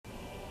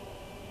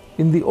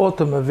In the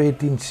autumn of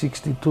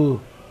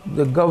 1862,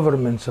 the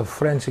governments of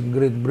France and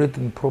Great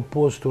Britain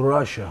proposed to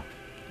Russia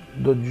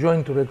the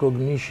joint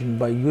recognition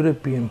by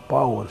European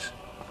powers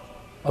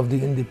of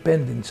the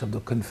independence of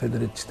the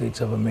Confederate States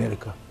of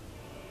America.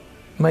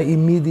 My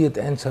immediate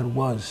answer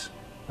was,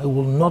 I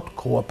will not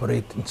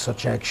cooperate in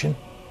such action,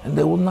 and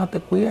I will not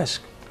acquiesce.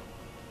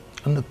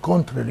 On the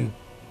contrary,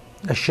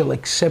 I shall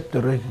accept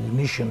the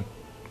recognition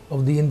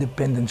of the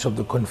independence of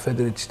the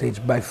Confederate States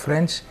by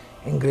France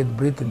and Great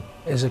Britain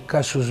as a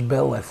casus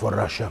belli for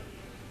Russia.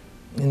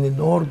 And in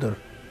order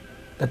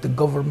that the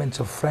governments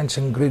of France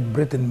and Great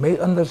Britain may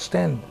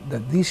understand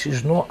that this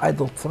is no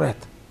idle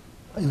threat,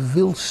 I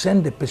will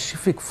send a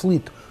Pacific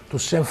fleet to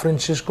San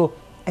Francisco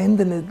and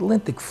an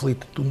Atlantic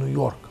fleet to New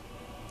York.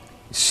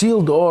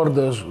 Sealed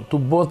orders to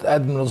both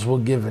admirals were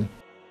given.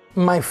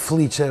 My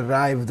fleets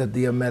arrived at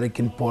the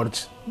American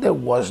ports. There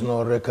was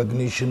no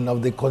recognition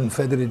of the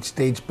Confederate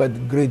States by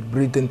Great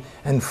Britain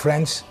and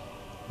France.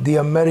 The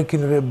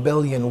American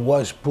rebellion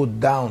was put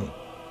down,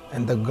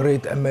 and the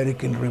great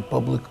American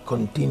Republic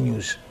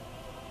continues.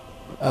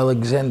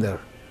 Alexander,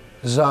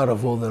 Tsar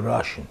of all the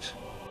Russians.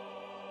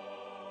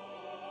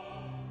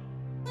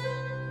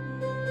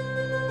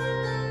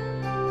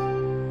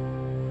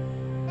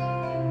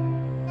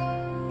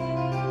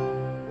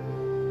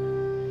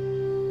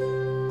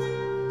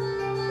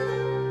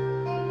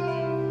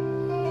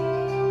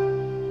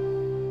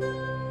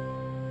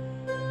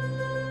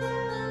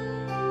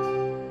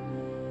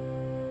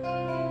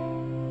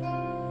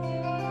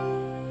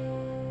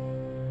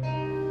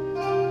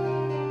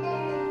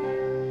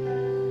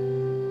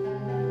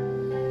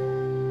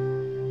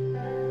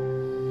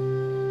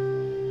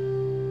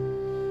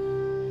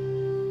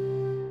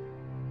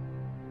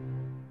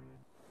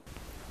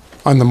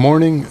 On the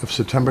morning of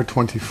September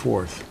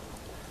 24th,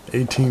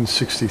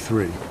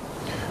 1863,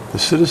 the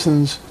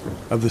citizens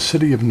of the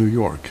city of New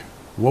York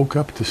woke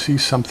up to see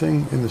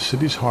something in the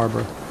city's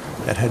harbor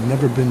that had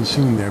never been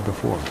seen there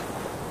before.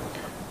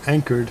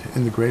 Anchored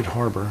in the great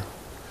harbor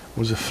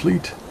was a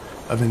fleet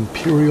of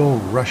Imperial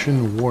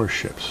Russian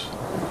warships.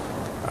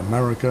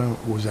 America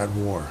was at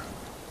war,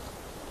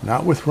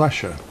 not with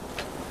Russia,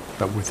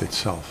 but with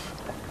itself.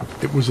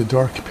 It was a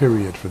dark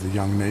period for the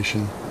young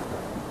nation.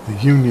 The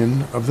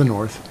Union of the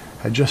North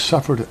had just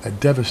suffered a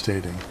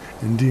devastating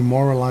and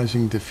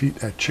demoralizing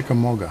defeat at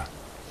Chickamauga.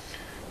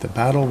 The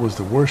battle was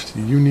the worst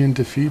Union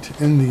defeat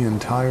in the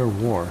entire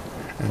war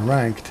and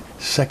ranked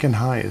second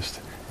highest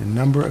in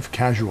number of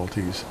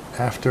casualties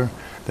after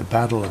the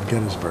Battle of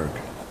Gettysburg.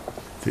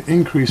 The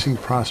increasing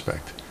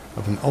prospect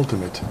of an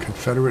ultimate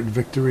Confederate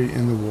victory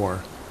in the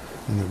war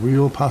and the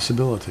real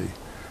possibility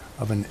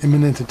of an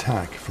imminent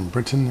attack from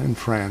Britain and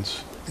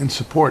France in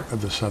support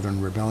of the Southern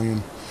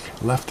Rebellion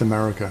left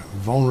America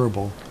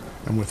vulnerable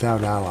and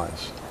without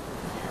allies.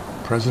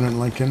 President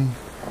Lincoln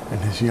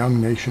and his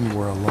young nation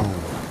were alone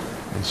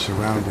and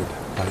surrounded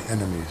by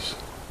enemies.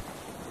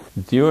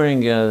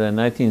 During the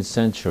 19th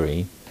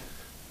century,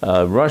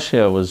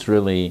 Russia was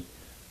really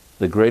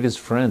the greatest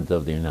friend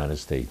of the United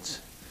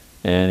States.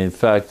 And in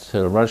fact,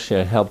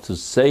 Russia helped to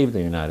save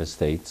the United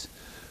States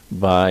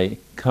by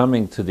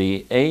coming to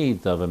the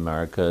aid of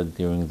America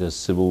during the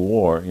Civil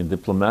War in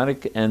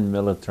diplomatic and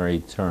military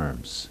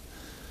terms.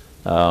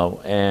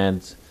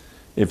 And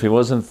if it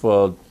wasn't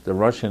for the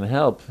Russian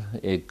help,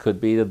 it could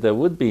be that there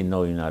would be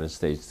no United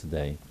States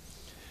today.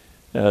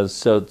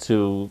 So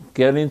to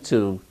get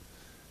into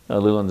a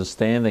little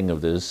understanding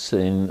of this,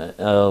 in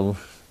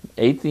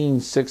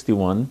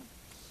 1861,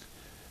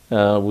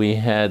 we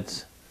had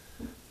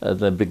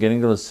the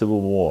beginning of the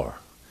Civil War.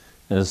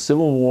 And the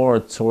Civil War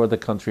tore the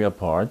country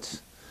apart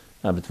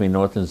between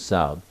North and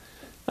South.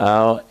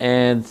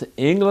 And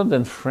England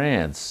and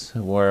France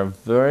were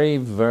very,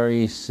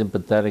 very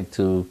sympathetic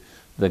to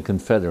the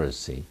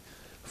Confederacy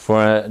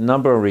for a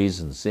number of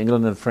reasons.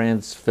 England and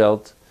France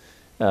felt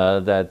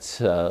that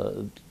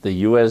the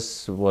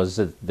U.S. was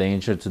a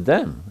danger to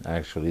them,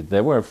 actually.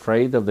 They were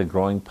afraid of the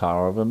growing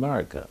power of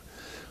America.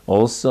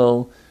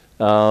 Also,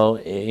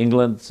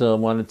 England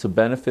wanted to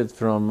benefit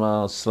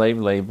from slave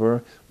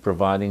labor,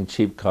 providing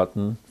cheap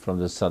cotton from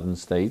the southern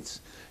states.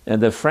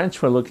 And the French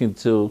were looking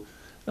to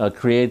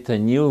create a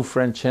new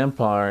French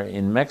empire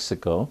in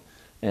Mexico.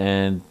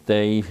 And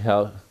the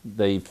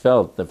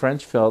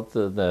French felt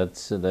that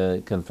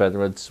the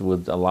Confederates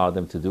would allow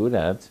them to do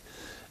that,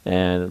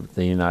 and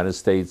the United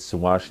States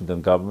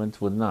Washington government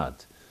would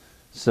not.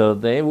 So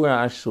they were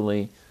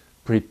actually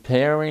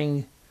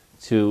preparing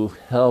to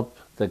help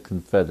the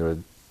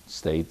Confederate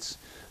States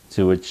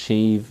to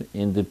achieve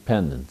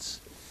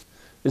independence.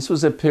 This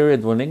was a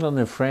period when England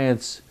and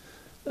France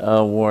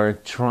were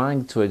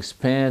trying to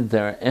expand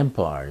their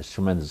empires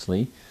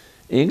tremendously.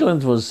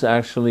 England was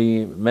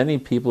actually, many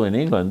people in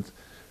England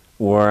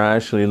were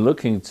actually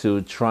looking to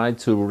try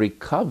to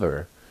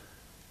recover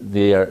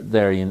their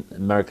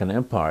American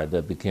empire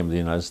that became the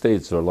United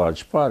States, or a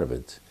large part of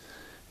it.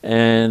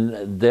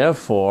 And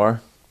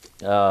therefore,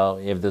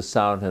 if the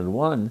South had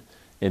won,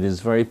 it is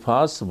very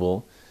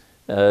possible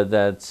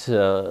that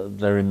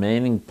the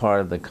remaining part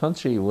of the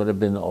country would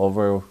have been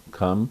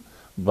overcome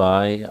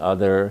by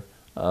other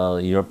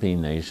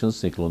European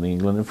nations, including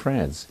England and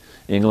France.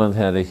 England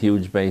had a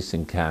huge base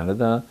in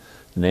Canada,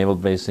 naval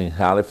base in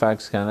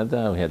Halifax,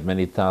 Canada. We had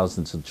many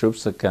thousands of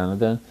troops in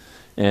Canada.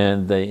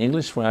 And the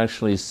English were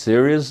actually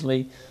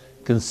seriously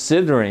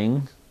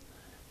considering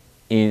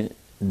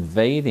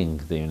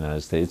invading the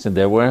United States. And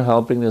they were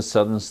helping the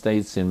southern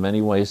states in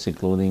many ways,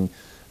 including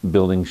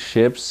building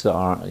ships,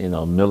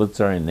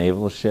 military and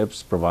naval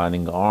ships,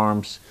 providing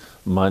arms,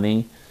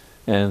 money,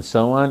 and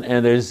so on.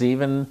 And there's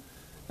even,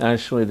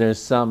 actually, there's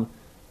some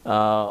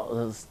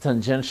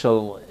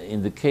tangential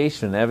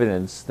indication,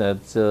 evidence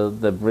that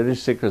the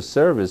British Secret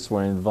Service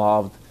were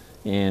involved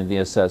in the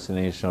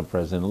assassination of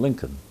President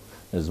Lincoln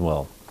as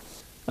well.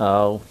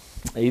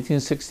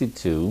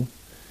 1862,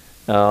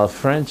 the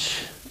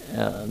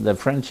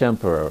French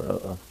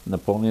Emperor,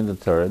 Napoleon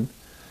III,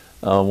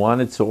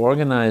 wanted to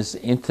organize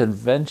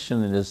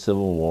intervention in the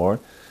Civil War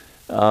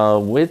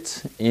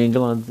with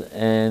England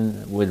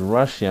and with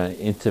Russia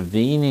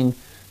intervening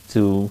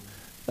to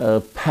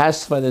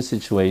pacify the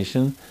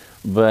situation,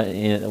 but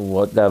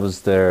that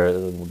was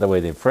the way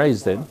they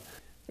phrased it.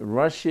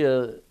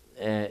 Russia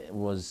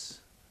was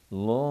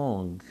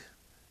long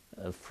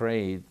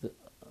afraid,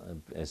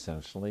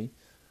 essentially,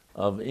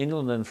 of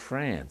England and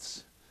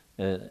France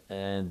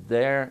and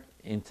their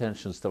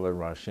intentions toward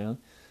Russia.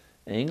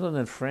 England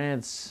and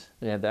France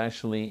had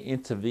actually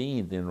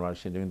intervened in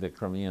Russia during the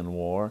Crimean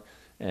War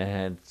and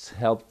had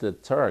helped the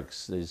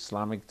Turks, the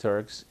Islamic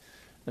Turks,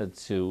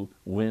 to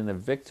win a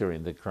victory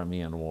in the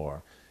Crimean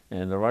War.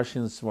 And the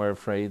Russians were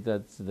afraid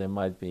that there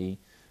might be,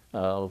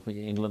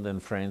 England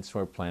and France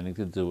were planning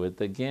to do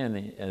it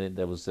again. And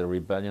there was a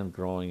rebellion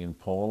growing in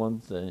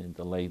Poland in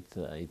the late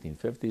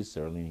 1850s,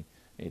 early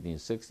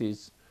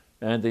 1860s.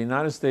 And the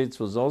United States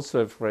was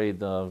also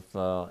afraid of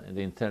the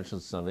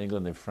intentions of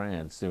England and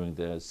France during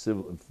the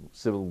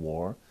Civil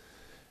War,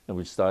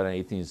 which started in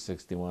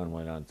 1861,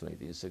 went on to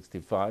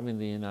 1865 in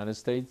the United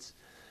States,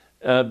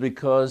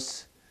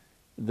 because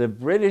the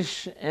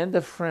British and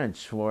the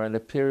French were in a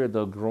period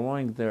of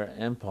growing their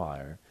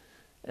empire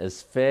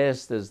as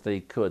fast as they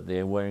could.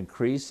 They were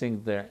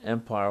increasing their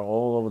empire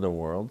all over the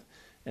world,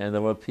 and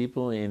there were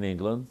people in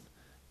England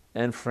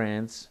and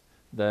France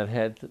that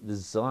had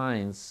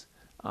designs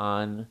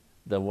on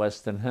the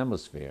Western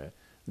Hemisphere.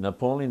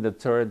 Napoleon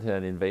III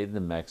had invaded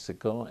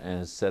Mexico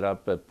and set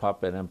up a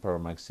puppet Emperor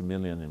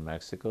Maximilian in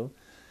Mexico.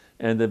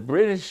 And the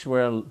British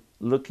were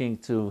looking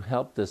to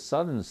help the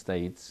southern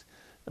states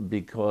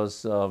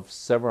because of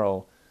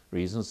several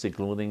reasons,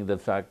 including the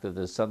fact that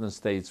the southern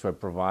states were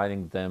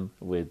providing them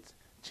with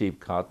cheap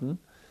cotton,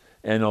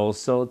 and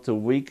also to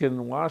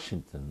weaken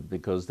Washington,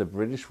 because the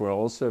British were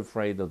also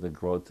afraid of the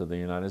growth of the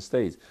United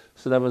States.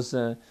 So there was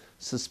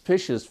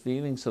suspicious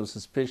feelings of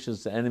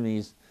suspicious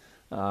enemies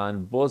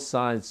on both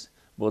sides.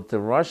 Both the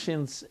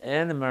Russians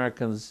and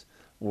Americans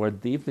were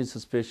deeply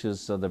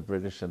suspicious of the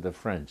British and the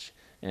French,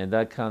 and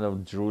that kind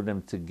of drew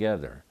them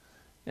together.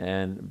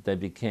 And they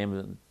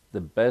became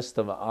the best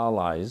of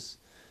allies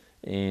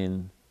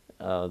in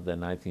the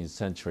 19th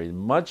century.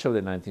 Much of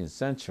the 19th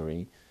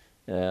century,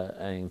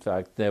 in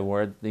fact, they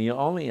were the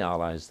only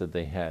allies that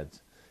they had.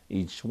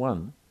 Each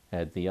one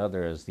had the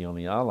other as the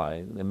only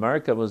ally.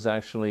 America was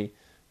actually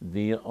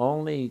the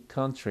only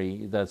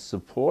country that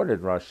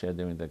supported Russia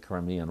during the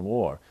Crimean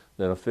War,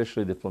 that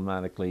officially,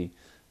 diplomatically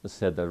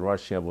said that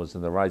Russia was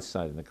on the right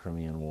side in the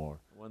Crimean War.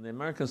 When the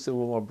American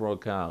Civil War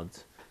broke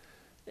out,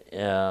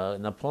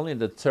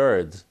 Napoleon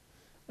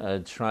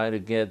III tried to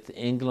get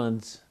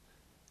England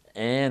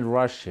and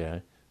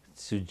Russia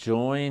to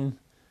join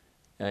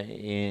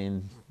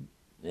in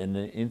an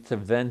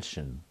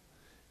intervention,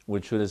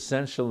 which would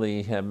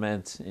essentially have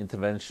meant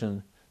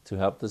intervention to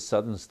help the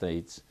southern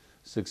states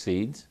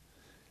succeed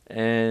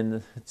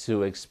and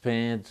to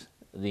expand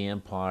the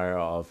empire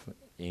of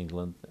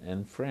England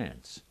and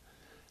France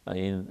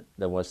in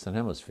the Western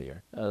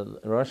Hemisphere.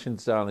 Russian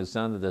Tsar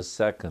Alexander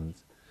II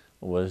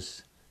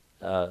was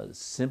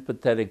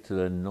sympathetic to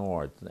the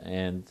North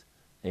and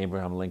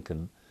Abraham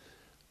Lincoln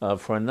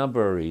for a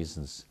number of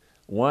reasons.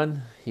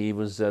 One, he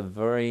was a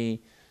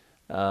very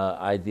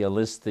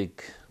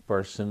idealistic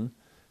person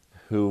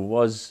who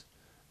was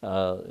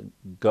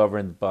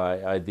governed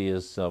by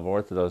ideas of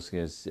Orthodox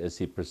as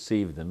he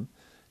perceived them,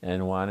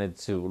 and wanted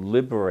to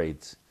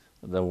liberate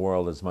the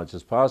world as much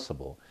as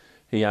possible.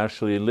 He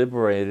actually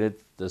liberated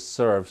the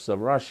serfs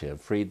of Russia,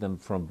 freed them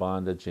from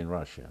bondage in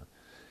Russia.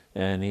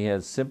 And he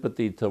had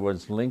sympathy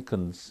towards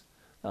Lincoln's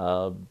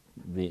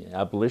the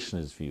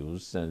abolitionist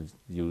views, and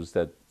views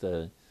that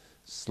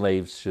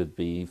slaves should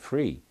be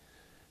free.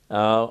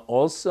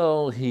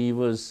 Also, he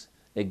was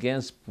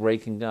against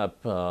breaking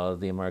up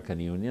the American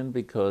Union,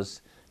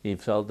 because he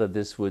felt that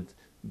this would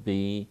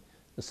be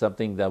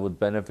something that would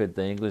benefit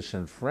the English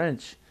and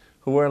French,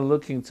 who were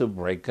looking to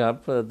break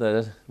up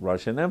the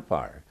Russian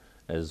Empire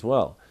as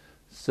well.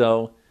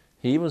 So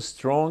he was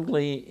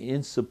strongly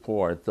in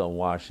support of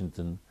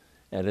Washington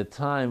at a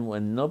time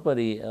when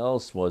nobody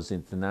else was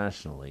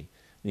internationally.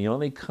 The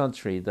only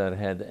country that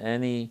had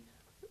any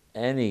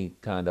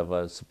kind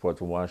of support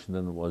for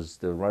Washington was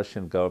the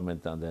Russian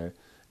government under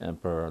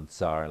Emperor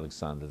Tsar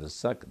Alexander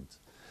II.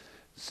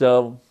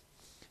 So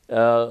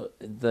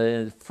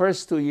the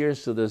first 2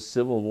 years of the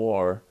Civil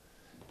War,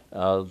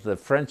 the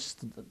French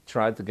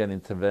tried to get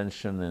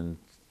intervention and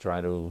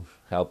try to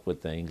help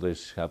with the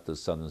English, help the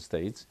southern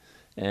states,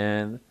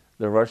 and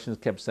the Russians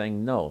kept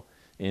saying no.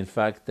 In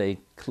fact,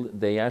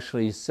 they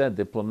actually said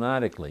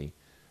diplomatically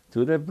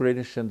to the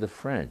British and the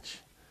French,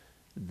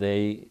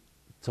 they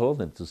told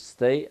them to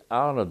stay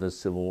out of the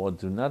Civil War,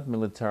 do not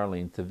militarily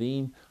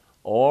intervene,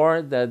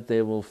 or that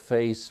they will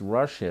face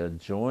Russia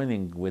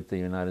joining with the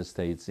United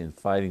States in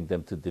fighting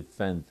them to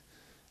defend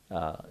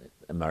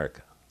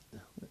America.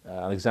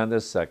 Alexander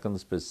II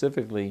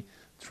specifically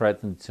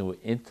threatened to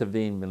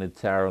intervene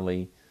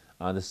militarily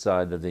on the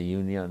side of the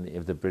Union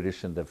if the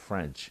British and the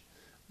French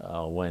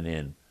went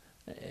in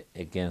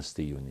against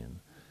the Union.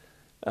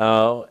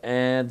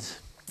 And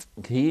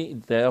he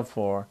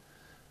therefore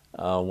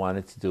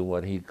wanted to do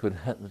what he could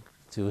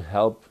to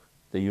help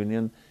the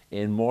Union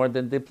in more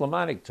than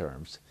diplomatic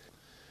terms.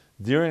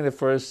 During the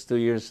first 2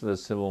 years of the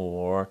Civil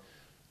War,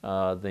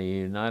 the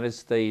United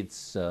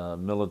States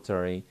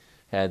military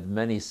had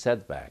many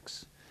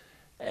setbacks.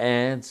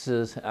 And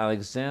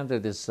Alexander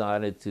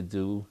decided to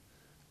do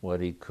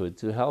what he could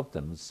to help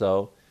them.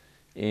 So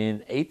in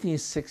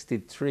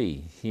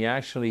 1863, he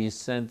actually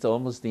sent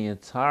almost the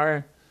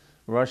entire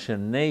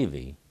Russian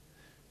Navy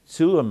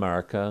to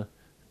America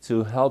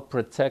to help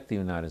protect the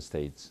United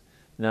States.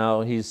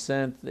 Now, he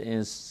sent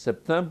in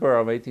September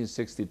of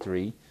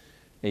 1863,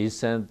 he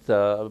sent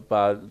the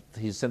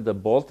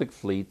Baltic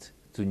Fleet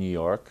to New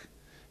York,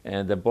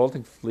 and the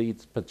Baltic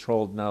Fleet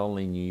patrolled not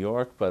only New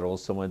York but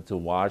also went to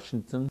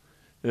Washington.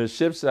 The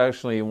ships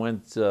actually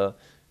went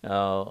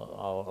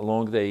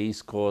along the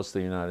east coast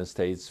of the United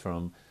States,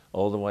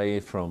 all the way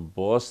from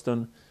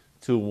Boston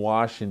to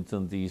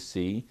Washington,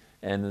 D.C.,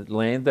 and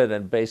landed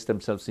and based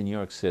themselves in New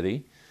York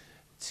City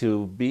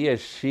to be a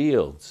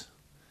shield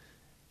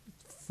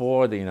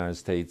for the United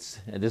States.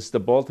 And this is the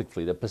Baltic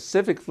Fleet. The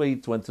Pacific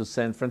Fleet went to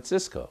San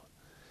Francisco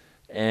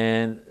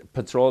and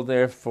patrolled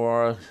there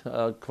for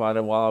quite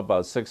a while,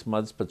 about 6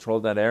 months,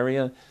 patrolled that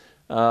area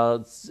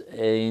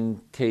in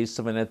case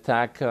of an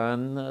attack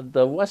on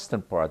the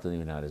western part of the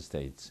United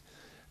States.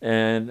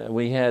 And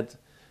we had,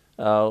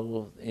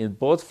 in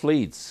both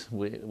fleets,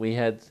 we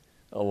had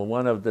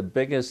one of the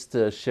biggest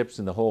ships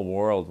in the whole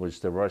world, which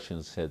the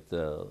Russians had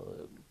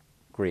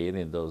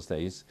created in those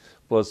days,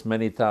 plus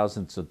many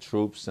thousands of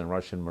troops and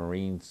Russian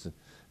Marines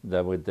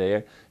that were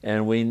there.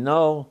 And we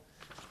know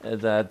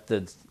that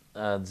the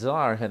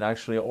Tsar had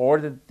actually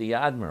ordered the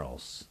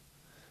admirals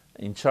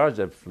in charge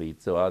of the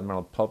fleet, so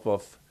Admiral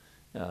Popov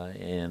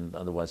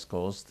on the West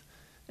Coast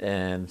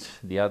and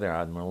the other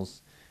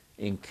admirals,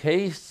 in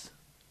case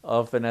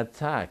of an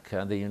attack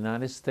on the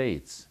United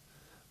States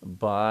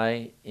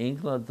by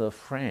England or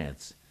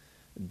France,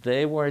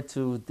 they were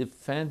to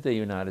defend the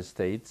United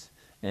States.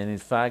 And in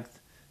fact,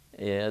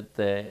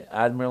 the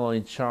admiral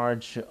in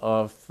charge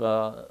of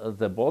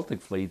the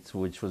Baltic Fleet,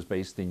 which was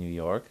based in New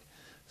York,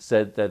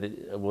 said that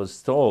he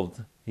was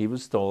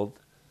told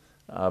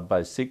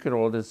by secret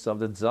orders of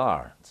the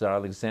Tsar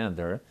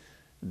Alexander,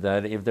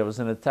 that if there was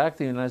an attack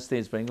to the United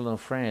States by England or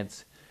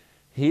France,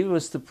 he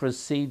was to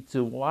proceed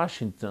to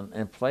Washington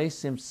and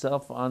place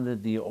himself under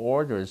the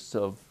orders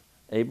of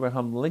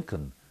Abraham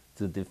Lincoln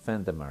to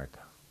defend America.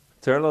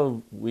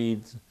 Turlough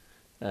Weed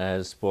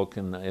has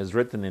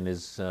written in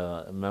his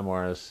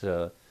memoirs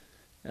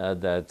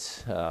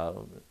that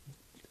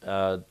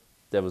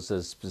there was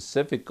a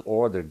specific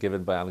order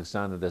given by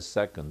Alexander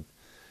II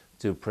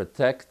to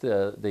protect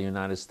the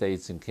United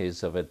States in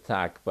case of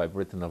attack by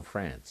Britain or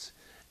France,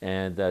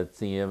 and that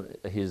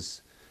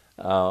his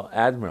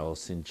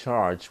admirals in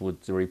charge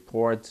would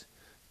report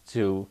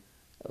to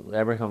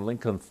Abraham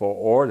Lincoln for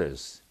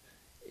orders.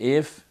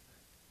 If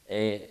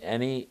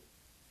any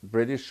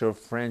British or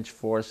French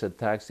force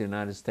attacks the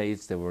United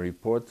States, they will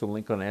report to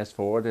Lincoln, ask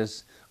for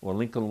orders, what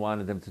Lincoln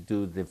wanted them to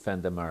do to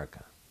defend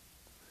America.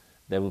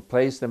 They will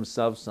place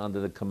themselves under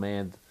the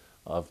command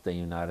of the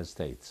United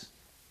States,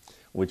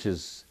 which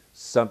is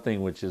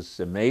something which is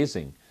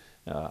amazing.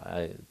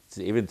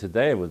 Even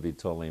today it would be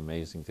totally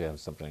amazing to have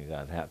something like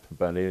that happen,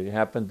 but it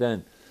happened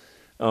then.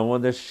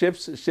 When the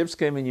ships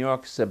came in New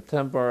York,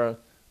 September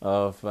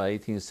of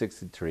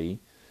 1863,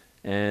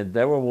 and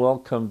they were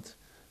welcomed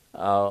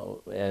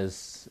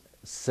as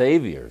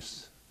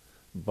saviors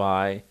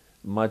by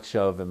much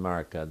of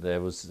America.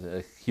 There was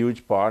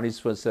huge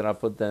parties were set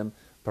up with them,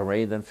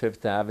 parade on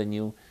Fifth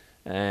Avenue,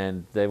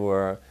 and they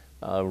were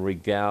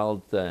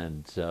regaled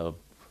and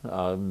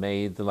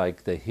made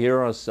like the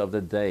heroes of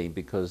the day,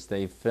 because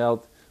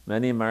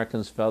many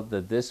Americans felt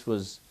that this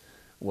was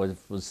what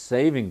was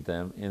saving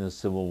them in the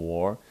Civil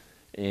War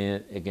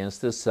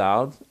against the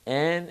South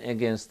and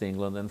against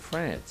England and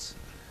France.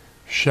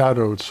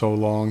 Shadowed so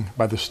long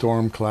by the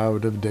storm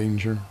cloud of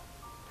danger,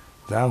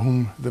 thou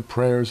whom the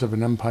prayers of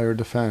an empire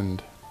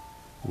defend,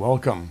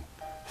 welcome,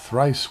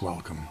 thrice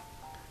welcome,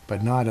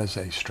 but not as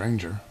a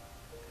stranger.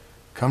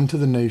 Come to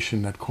the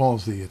nation that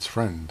calls thee its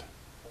friend.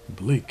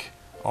 Bleak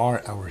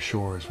are our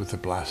shores with the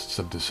blasts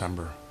of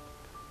December.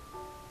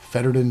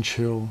 Fettered and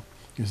chill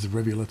is the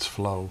rivulet's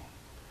flow.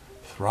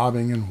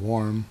 Throbbing and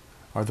warm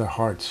are the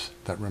hearts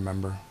that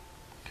remember.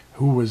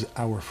 Who was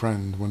our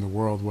friend when the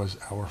world was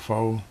our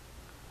foe?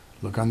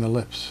 Look on the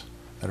lips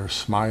that are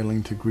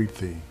smiling to greet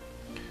thee.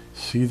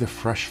 See the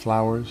fresh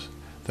flowers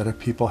that a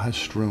people has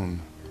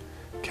strewn.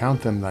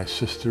 Count them thy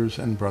sisters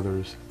and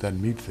brothers that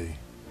meet thee.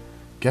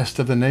 Guest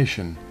of the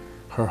nation,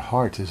 her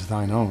heart is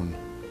thine own.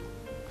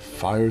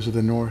 Fires of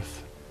the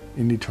north,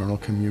 in eternal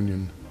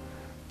communion,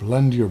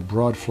 blend your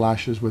broad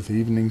flashes with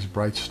evening's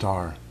bright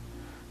star.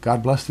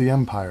 God bless the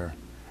empire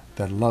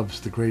that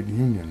loves the great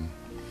union.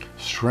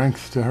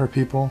 Strength to her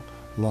people,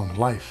 long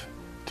life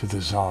to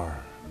the Tsar.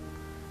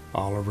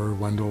 Oliver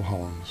Wendell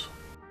Holmes.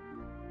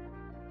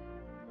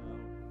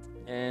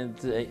 And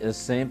the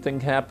same thing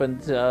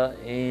happened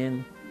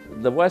in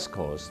the West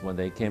Coast when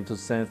they came to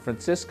San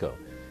Francisco.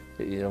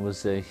 It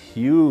was a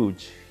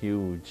huge,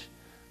 huge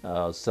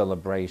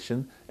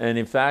celebration. And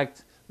in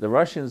fact, the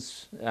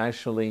Russians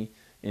actually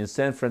in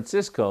San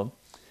Francisco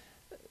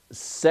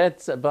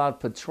set about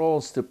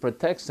patrols to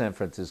protect San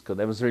Francisco.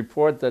 There was a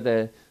report that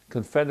a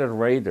Confederate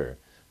raider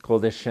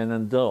called the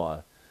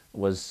Shenandoah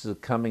was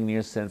coming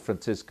near San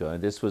Francisco.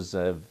 And this was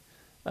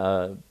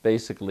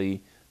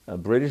basically a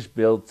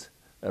British-built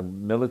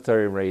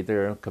military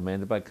raider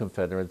commanded by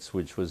Confederates,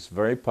 which was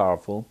very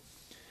powerful.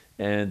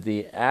 And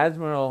the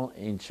admiral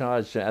in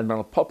charge,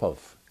 Admiral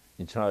Popov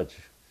in charge,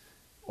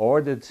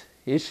 ordered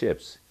his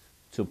ships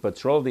to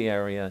patrol the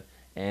area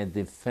and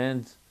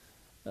defend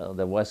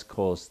the West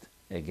Coast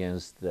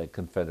against the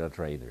Confederate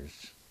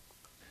raiders.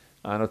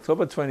 On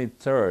October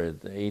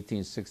 23rd,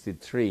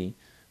 1863,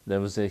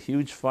 there was a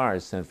huge fire in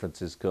San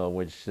Francisco,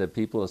 which the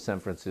people of San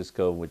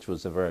Francisco, which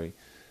was a very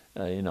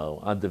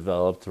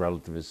undeveloped,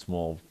 relatively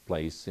small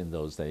place in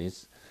those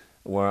days,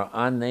 were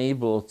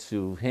unable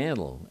to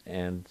handle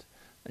and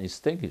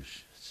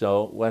extinguish.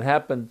 So what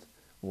happened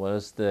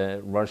was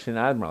the Russian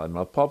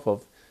Admiral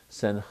Popov,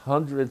 sent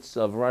hundreds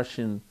of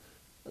Russian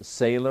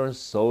sailors,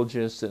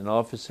 soldiers, and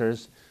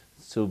officers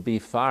to be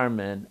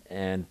firemen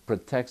and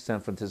protect San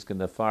Francisco in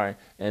the fire.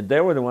 And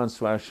they were the ones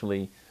who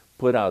actually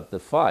put out the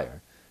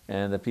fire.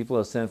 And the people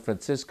of San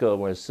Francisco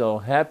were so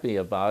happy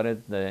about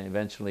it that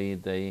eventually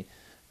they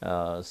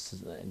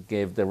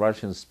gave the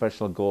Russians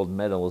special gold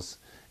medals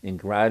in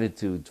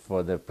gratitude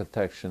for the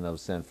protection of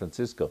San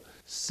Francisco.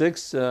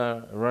 6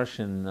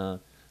 Russian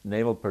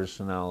naval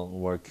personnel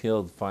were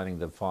killed fighting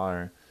the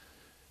fire.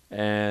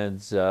 And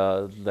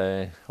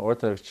the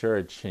Orthodox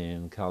Church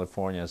in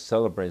California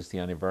celebrates the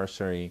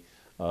anniversary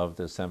of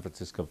the San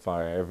Francisco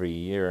fire every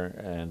year,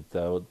 and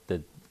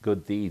the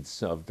good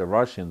deeds of the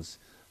Russians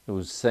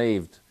who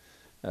saved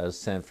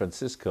San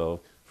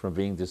Francisco from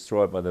being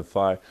destroyed by the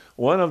fire.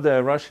 One of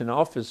the Russian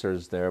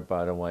officers there,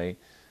 by the way,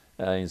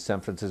 in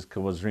San Francisco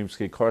was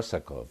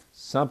Rimsky-Korsakov.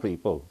 Some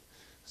people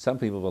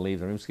believe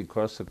that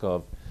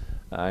Rimsky-Korsakov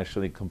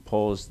actually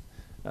composed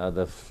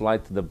the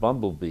Flight to the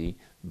Bumblebee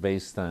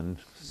based on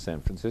San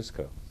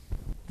Francisco.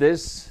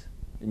 This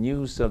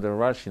news of the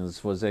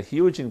Russians was a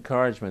huge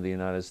encouragement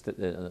to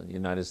the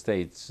United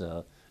States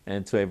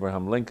and to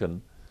Abraham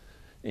Lincoln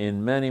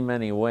in many,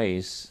 many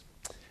ways,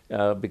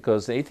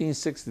 because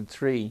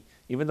 1863,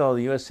 even though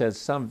the U.S. had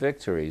some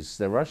victories,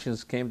 the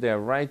Russians came there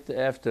right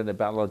after the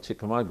Battle of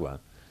Chickamauga,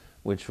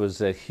 which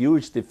was a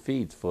huge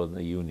defeat for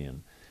the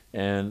Union.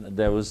 And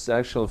there was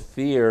actual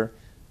fear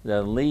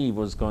that Lee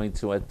was going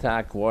to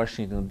attack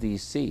Washington,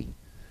 D.C.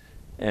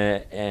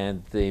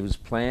 And he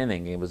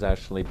was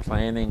actually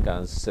planning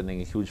on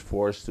sending a huge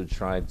force to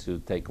try to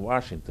take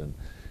Washington.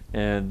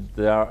 And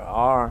there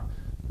are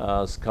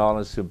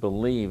scholars who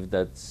believe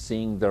that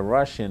seeing the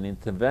Russian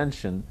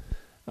intervention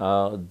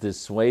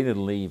dissuaded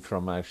Lee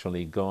from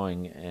actually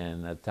going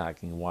and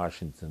attacking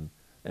Washington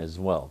as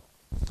well.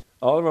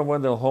 Oliver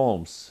Wendell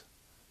Holmes,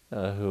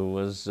 who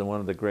was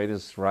one of the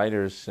greatest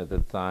writers at the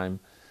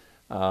time,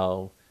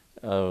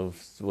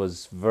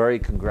 was very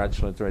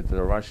congratulatory to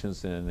the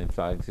Russians, and in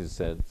fact he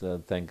said,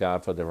 thank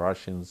God for the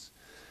Russians.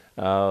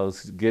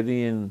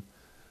 Gideon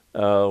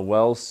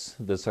Welles,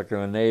 the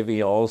Secretary of the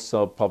Navy,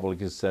 also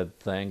publicly said,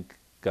 thank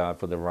God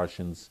for the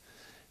Russians.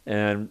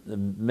 And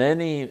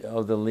many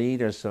of the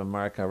leaders of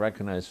America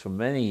recognized for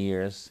many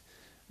years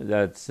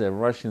that the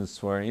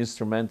Russians were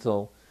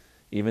instrumental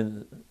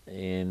even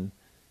in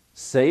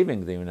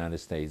saving the United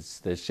States.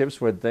 The ships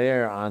were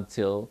there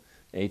until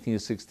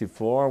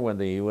 1864, when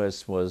the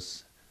U.S.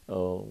 was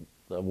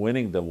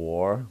winning the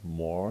war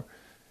more,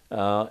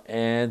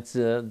 and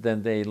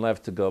then they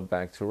left to go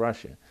back to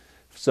Russia.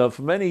 So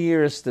for many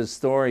years, the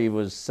story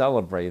was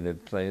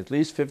celebrated, at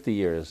least 50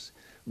 years.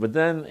 But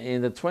then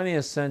in the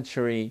 20th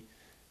century,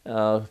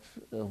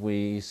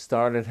 we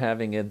started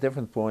having a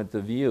different point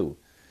of view.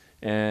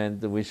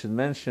 And we should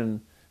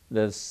mention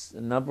there's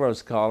a number of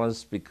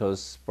scholars,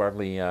 because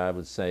partly I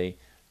would say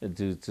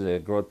due to the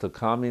growth of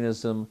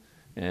communism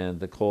and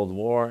the Cold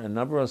War, a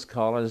number of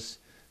scholars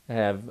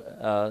have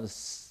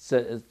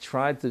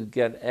tried to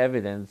get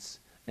evidence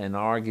and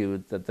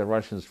argued that the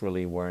Russians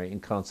really were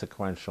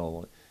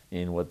inconsequential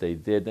in what they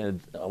did.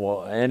 And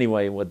well,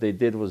 anyway, what they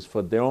did was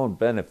for their own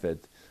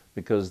benefit,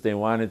 because they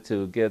wanted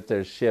to get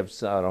their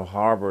ships out of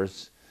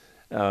harbors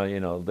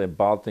the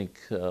Baltic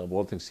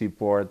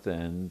seaport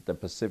and the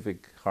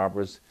Pacific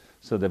harbors.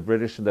 So the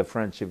British and the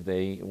French, if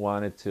they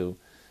wanted to,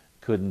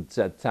 couldn't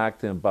attack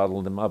them,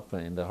 bottle them up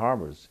in the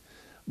harbors.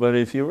 But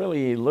if you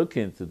really look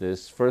into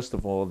this, first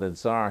of all, the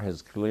Tsar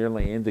has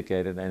clearly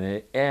indicated,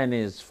 and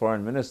his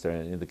foreign minister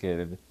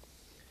indicated,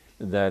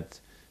 that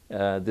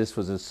this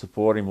was a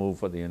supporting move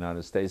for the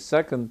United States.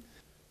 Second,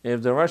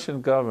 if the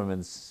Russian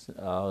governments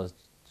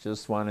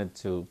just wanted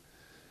to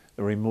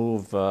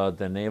remove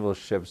the naval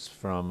ships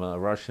from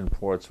Russian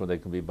ports where they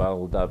could be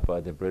bottled up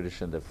by the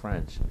British and the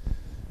French,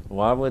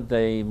 why would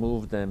they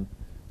move them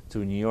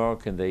to New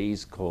York and the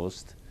East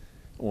Coast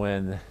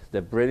when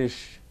the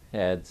British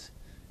had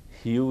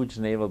huge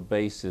naval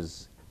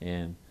bases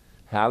in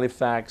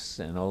Halifax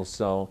and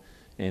also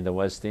in the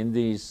West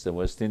Indies, the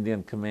West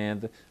Indian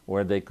Command,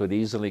 where they could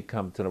easily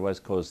come to the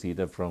West Coast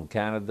either from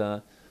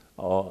Canada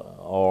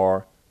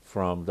or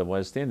from the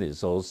West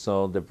Indies.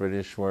 Also, the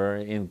British were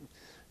in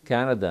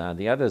Canada on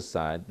the other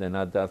side. They're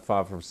not that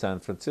far from San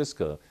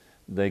Francisco.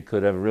 They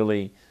could have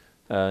really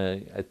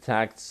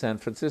attacked San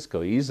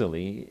Francisco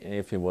easily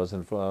if it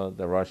wasn't for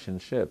the Russian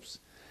ships.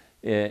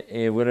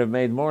 It would have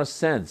made more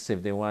sense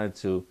if they wanted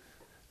to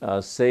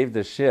save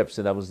the ships,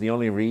 and that was the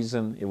only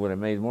reason. It would have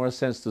made more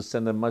sense to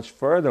send them much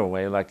further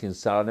away, like in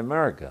South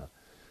America,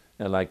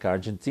 like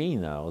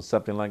Argentina or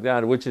something like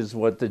that, which is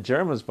what the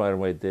Germans, by the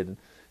way, did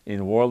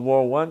in World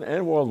War I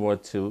and World War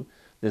II.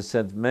 They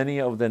sent many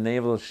of the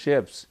naval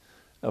ships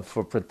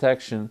for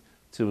protection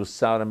to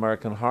South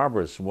American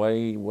harbors,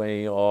 way,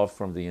 way off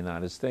from the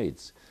United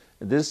States.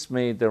 This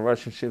made the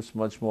Russian ships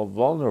much more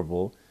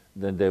vulnerable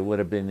than they would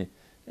have been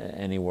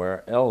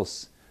anywhere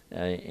else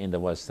in the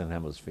Western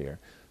Hemisphere.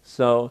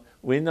 So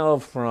we know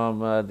from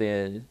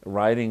the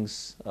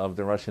writings of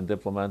the Russian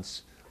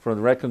diplomats, from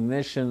the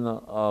recognition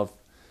of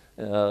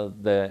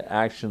the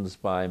actions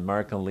by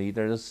American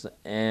leaders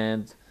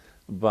and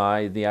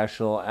by the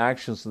actual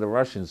actions of the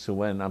Russians who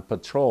went on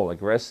patrol,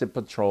 aggressive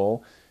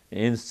patrol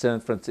in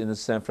the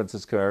San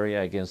Francisco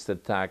area against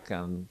attack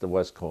on the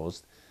West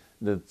Coast,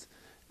 that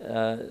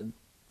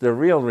the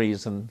real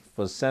reason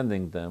for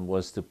sending them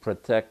was to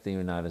protect the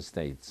United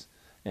States.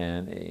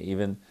 And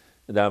even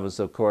that was,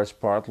 of course,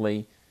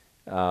 partly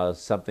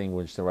something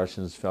which the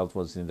Russians felt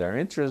was in their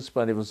interest,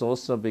 but it was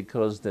also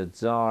because the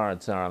Tsar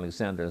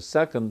Alexander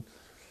II,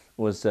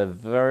 was a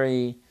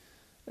very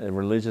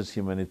religious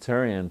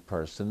humanitarian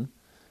person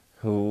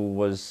who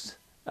was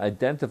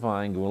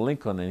identifying with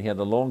Lincoln, and he had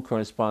a long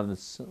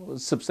correspondence,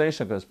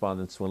 substantial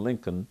correspondence with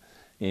Lincoln,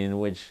 in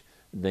which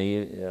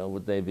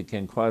they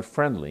became quite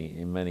friendly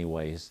in many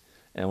ways.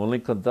 And when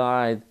Lincoln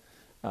died,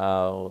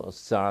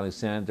 Tsar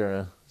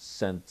Alexander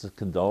sent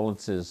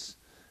condolences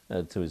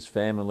to his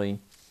family,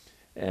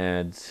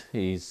 and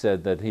he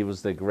said that he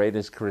was the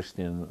greatest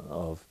Christian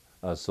of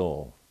us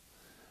all.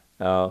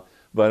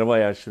 By the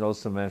way, I should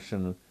also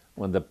mention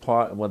when the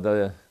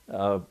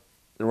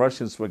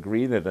Russians were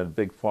greeted at a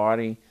big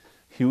party,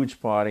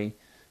 huge party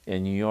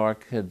in New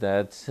York,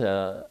 that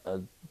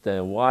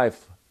the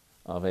wife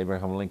of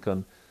Abraham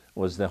Lincoln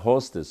was the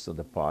hostess of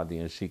the party,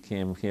 and she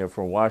came here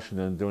from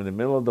Washington during the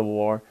middle of the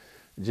war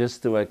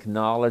just to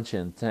acknowledge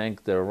and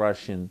thank the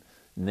Russian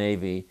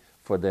Navy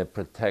for their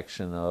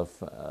protection of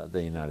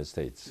the United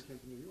States. She came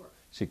to New York.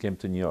 She came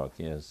to New York,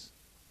 yes,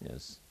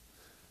 yes.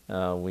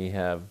 We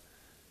have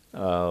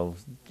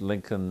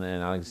Lincoln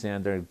and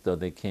Alexander, though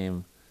they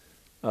came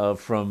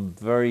from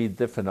very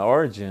different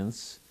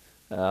origins,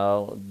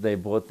 they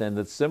both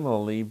ended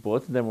similarly.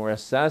 Both of them were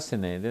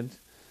assassinated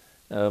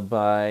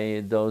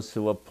by those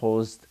who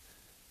opposed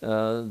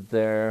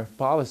their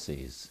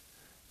policies.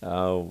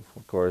 Of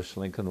course,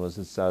 Lincoln was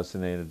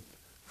assassinated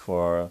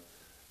for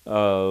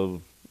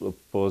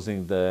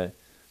opposing the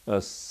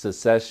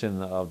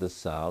secession of the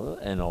South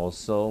and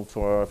also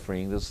for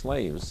freeing the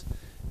slaves.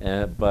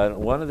 But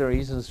one of the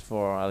reasons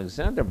for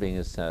Alexander being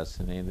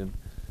assassinated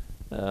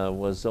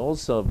was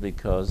also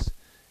because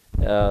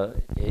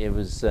it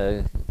was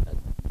a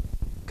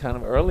kind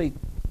of early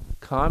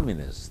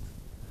communist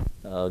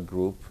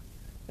group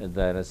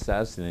that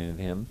assassinated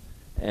him,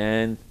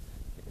 and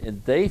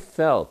they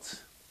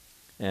felt,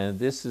 and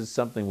this is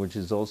something which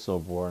is also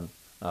borne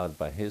out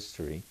by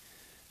history,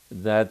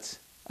 that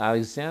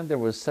Alexander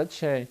was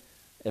such an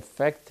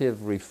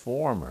effective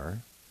reformer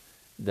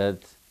that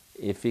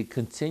if he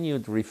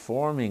continued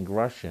reforming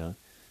Russia,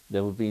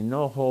 there would be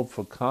no hope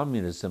for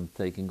communism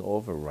taking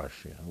over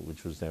Russia,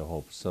 which was their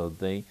hope. So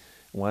they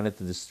wanted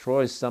to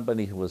destroy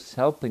somebody who was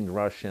helping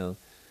Russia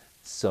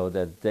so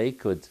that they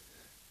could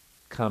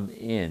come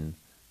in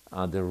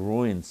on the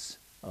ruins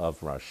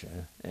of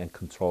Russia and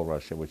control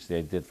Russia, which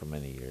they did for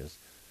many years.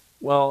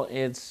 Well,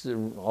 it's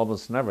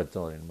almost never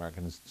taught in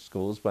American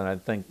schools, but I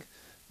think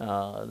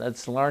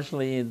that's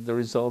largely the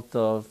result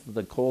of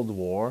the Cold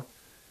War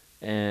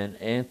and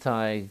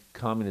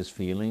anti-communist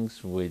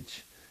feelings,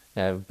 which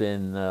have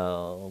been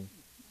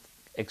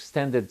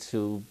extended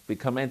to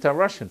become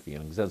anti-Russian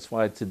feelings. That's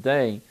why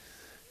today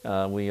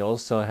we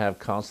also have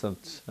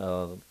constant,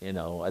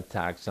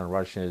 attacks on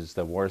Russia as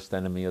the worst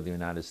enemy of the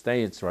United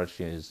States.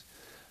 Russia is,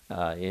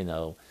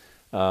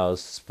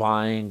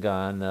 spying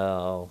on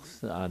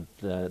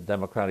the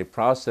democratic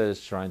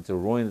process, trying to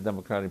ruin the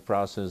democratic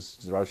process.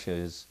 Russia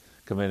is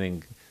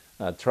committing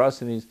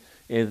atrocities.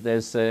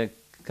 There's a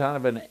kind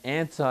of an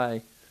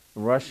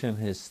anti-Russian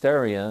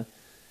hysteria,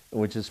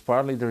 which is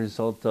partly the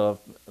result of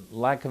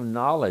lack of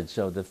knowledge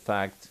of the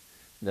fact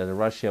that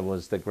Russia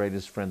was the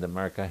greatest friend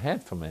America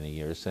had for many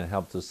years and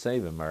helped to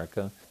save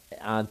America.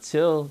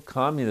 Until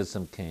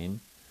communism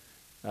came,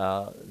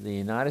 the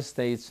United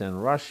States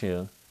and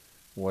Russia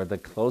were the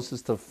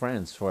closest of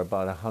friends for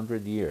about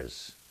 100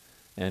 years.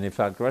 And in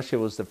fact, Russia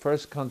was the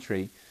first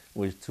country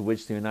to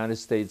which the United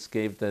States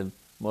gave the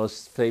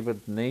most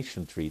favored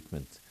nation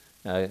treatment,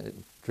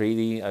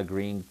 treaty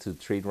agreeing to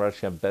treat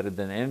Russia better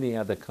than any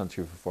other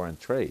country for foreign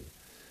trade.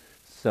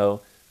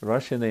 So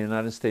Russia and the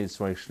United States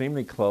were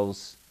extremely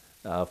close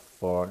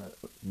for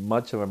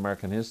much of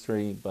American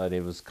history, but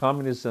it was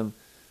communism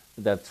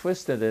that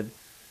twisted it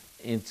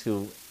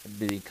into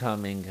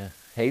becoming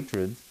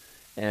hatred.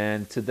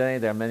 And today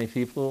there are many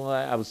people,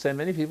 I would say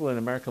many people in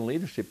American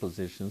leadership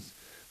positions,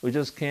 who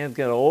just can't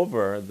get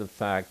over the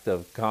fact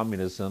of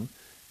communism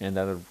and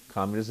that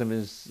communism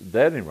is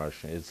dead in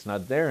Russia. It's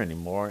not there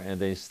anymore, and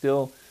they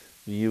still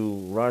view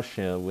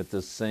Russia with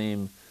the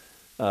same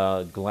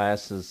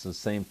glasses, the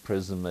same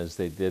prism as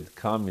they did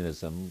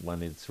communism,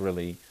 when it's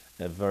really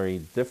a very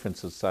different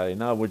society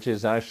now, which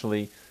is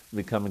actually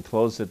becoming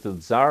closer to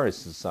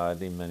Tsarist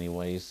society in many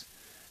ways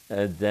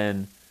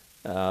than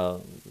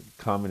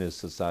communist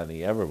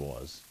society ever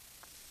was.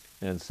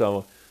 And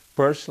so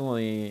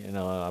personally,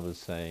 I would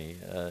say,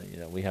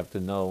 we have to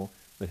know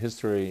the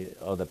history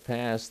of the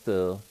past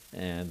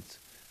and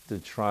to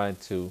try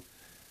to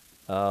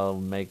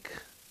make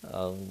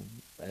a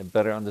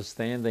better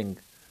understanding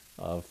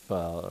of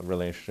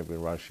relationship with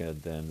Russia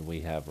than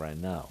we have right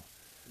now.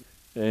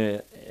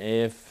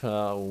 If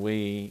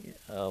we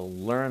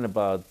learn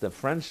about the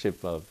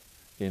friendship of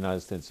the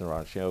United States and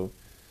Russia,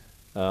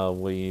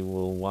 we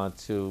will want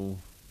to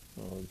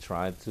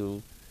try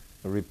to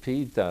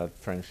repeat that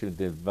friendship,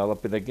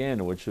 develop it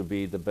again, which would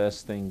be the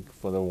best thing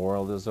for the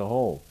world as a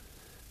whole,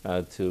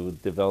 to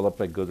develop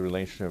a good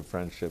relationship,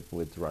 friendship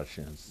with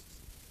Russians.